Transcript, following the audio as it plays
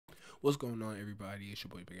What's going on, everybody? It's your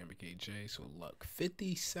boy Big MKJ. So look,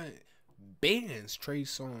 50 Cent bans Trey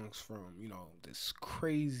Songz from, this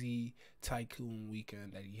crazy Tycoon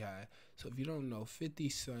weekend that he had. So if you don't know, 50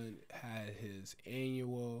 Cent had his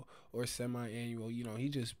annual or semi-annual, he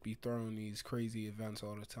just be throwing these crazy events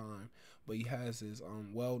all the time. But he has his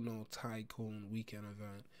well-known Tycoon weekend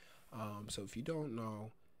event. So if you don't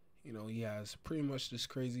know, he has pretty much this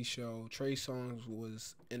crazy show. Trey Songz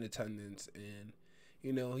was in attendance, and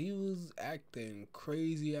he was acting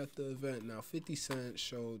crazy at the event. Now, 50 Cent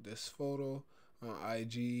showed this photo on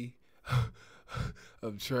IG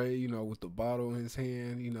of Trey, with the bottle in his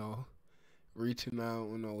hand, reaching out,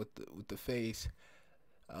 with the face.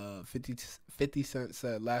 50 Cent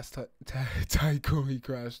said last Tycoon he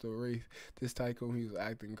crashed the race. This Tycoon, he was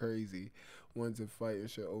acting crazy. Wanted to fight and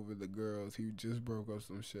shit over the girls. He just broke up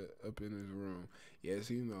some shit up in his room. Yes,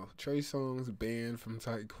 Trey Songz banned from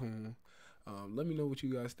Tycoon. Let me know what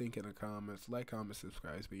you guys think in the comments. Like, comment,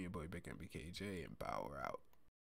 subscribe. It's been your boy Big MBKJ, and Power out.